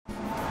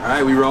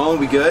Alright, we rolling?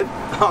 We good?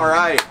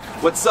 Alright.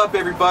 What's up,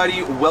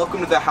 everybody? Welcome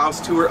to the house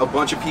tour. A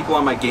bunch of people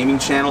on my gaming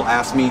channel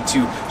asked me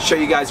to show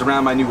you guys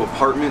around my new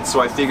apartment,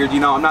 so I figured, you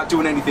know, I'm not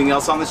doing anything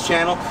else on this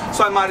channel,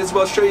 so I might as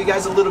well show you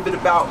guys a little bit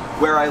about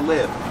where I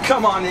live.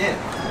 Come on in.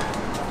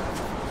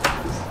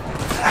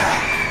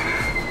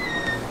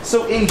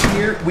 So in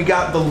here, we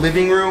got the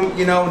living room,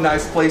 you know,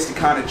 nice place to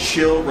kind of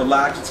chill,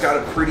 relax. It's got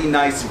a pretty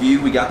nice view.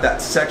 We got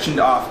that sectioned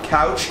off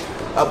couch.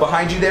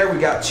 Behind you there, we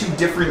got two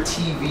different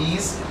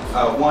TVs.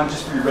 One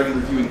just for your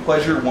regular viewing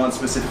pleasure, one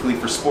specifically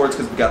for sports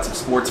because we got some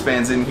sports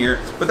fans in here.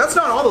 But that's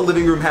not all the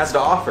living room has to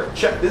offer.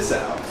 Check this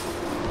out.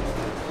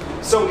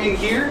 So in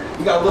here,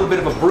 we got a little bit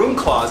of a broom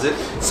closet.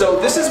 So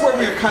this is where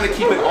we're kind of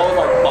keeping all of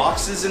our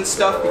boxes and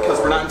stuff because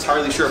we're not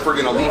entirely sure if we're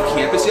gonna leave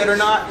campus yet or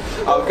not.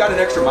 We've got an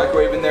extra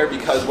microwave in there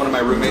because one of my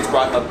roommates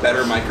brought a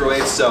better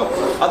microwave. So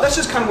that's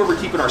just kind of where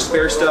we're keeping our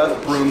spare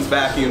stuff, brooms,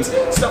 vacuums,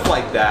 stuff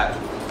like that.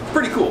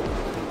 Pretty cool.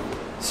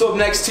 So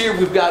next here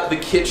we've got the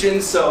kitchen.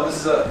 So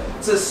this is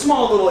it's a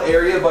small little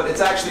area, but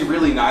it's actually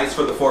really nice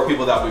for the 4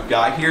 people that we've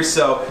got here.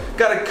 So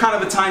got a kind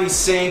of a tiny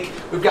sink.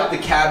 We've got the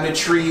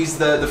cabinetries,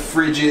 the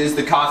fridges,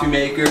 the coffee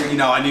maker. You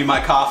know, I need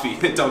my coffee.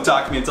 Don't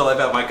talk to me until I've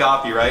had my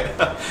coffee, right?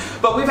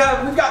 But we've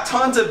got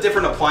tons of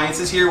different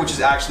appliances here, which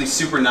is actually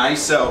super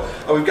nice. So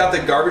we've got the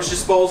garbage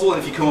disposal,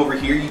 and if you come over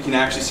here, you can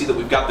actually see that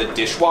we've got the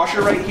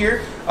dishwasher right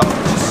here,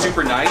 which is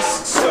super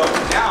nice. So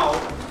now,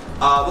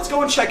 let's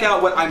go and check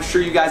out what I'm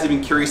sure you guys have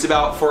been curious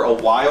about for a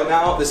while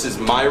now. This is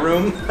my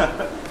room.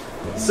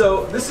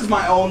 So this is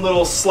my own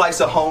little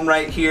slice of home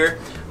right here.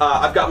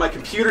 I've got my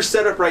computer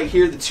set up right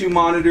here, the 2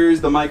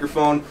 monitors, the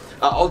microphone.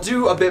 I'll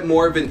do a bit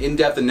more of an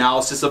in-depth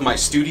analysis of my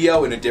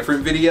studio in a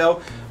different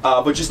video,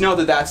 but just know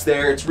that that's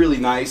there. It's really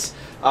nice.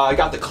 I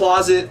got the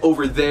closet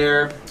over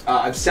there.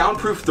 I've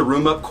soundproofed the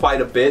room up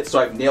quite a bit, so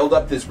I've nailed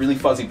up this really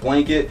fuzzy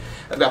blanket.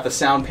 I've got the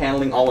sound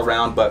paneling all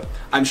around, but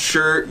I'm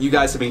sure you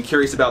guys have been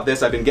curious about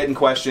this. I've been getting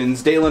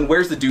questions. Dalen,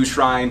 where's the dew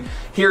shrine?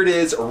 Here it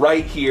is,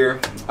 right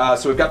here.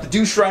 So we've got the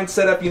dew shrine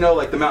set up, you know,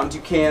 like the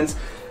Mountain Dew cans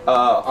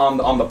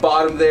on the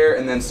bottom there,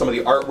 and then some of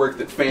the artwork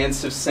that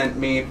fans have sent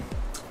me.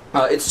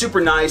 It's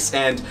super nice,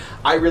 and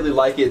I really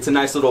like it. It's a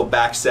nice little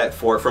back set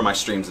for my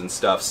streams and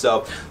stuff.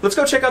 So let's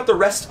go check out the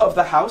rest of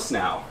the house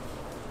now.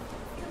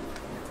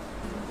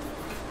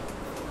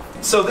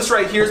 So this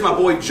right here is my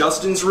boy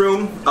Justin's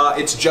room.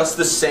 It's just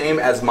the same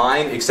as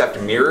mine except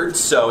mirrored,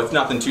 so it's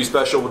nothing too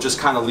special. We'll just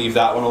kind of leave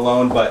that one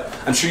alone, but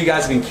I'm sure you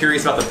guys have been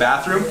curious about the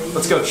bathroom.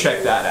 Let's go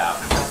check that out.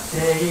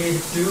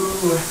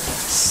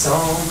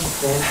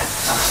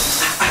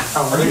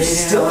 Are you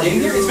still in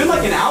here? It's been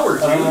like an hour,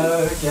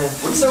 dude.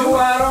 So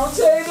I don't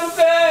take the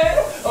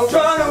bait. I'll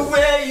run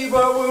away,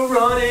 but we're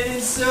running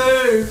in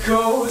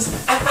circles.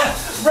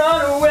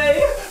 Run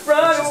away,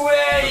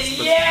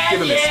 yeah,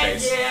 give him his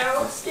space.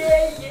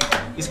 yeah.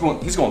 He's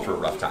going through a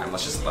rough time.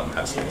 Let's just let him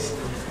have space.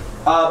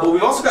 But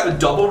we've also got a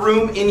double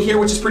room in here,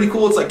 which is pretty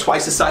cool. It's like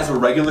twice the size of a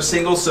regular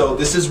single. So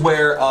this is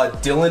where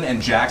Dylan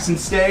and Jackson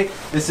stay.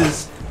 This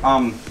is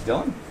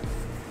Dylan.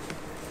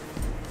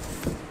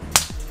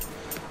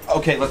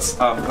 Okay, let's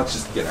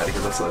just get out of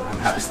here. Let's let him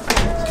have his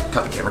thing.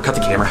 Cut the camera. Cut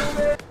the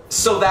camera.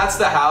 So that's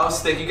the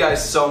house. Thank you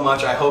guys so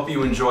much. I hope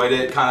you enjoyed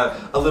it. Kind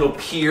of a little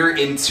peer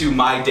into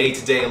my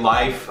day-to-day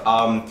life.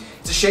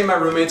 It's a shame my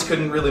roommates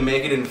couldn't really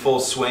make it in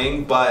full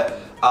swing, but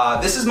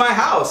this is my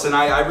house, and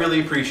I really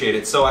appreciate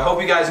it. So I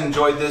hope you guys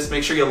enjoyed this.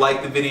 Make sure you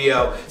like the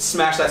video,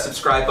 smash that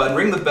subscribe button,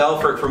 ring the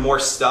bell for more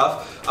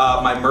stuff.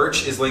 My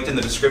merch is linked in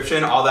the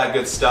description, all that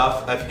good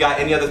stuff. If you got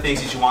any other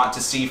things that you want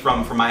to see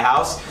from my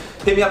house,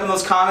 hit me up in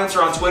those comments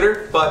or on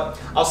Twitter, but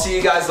I'll see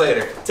you guys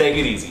later. Take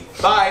it easy.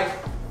 Bye.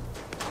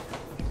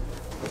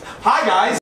 Hi, guys.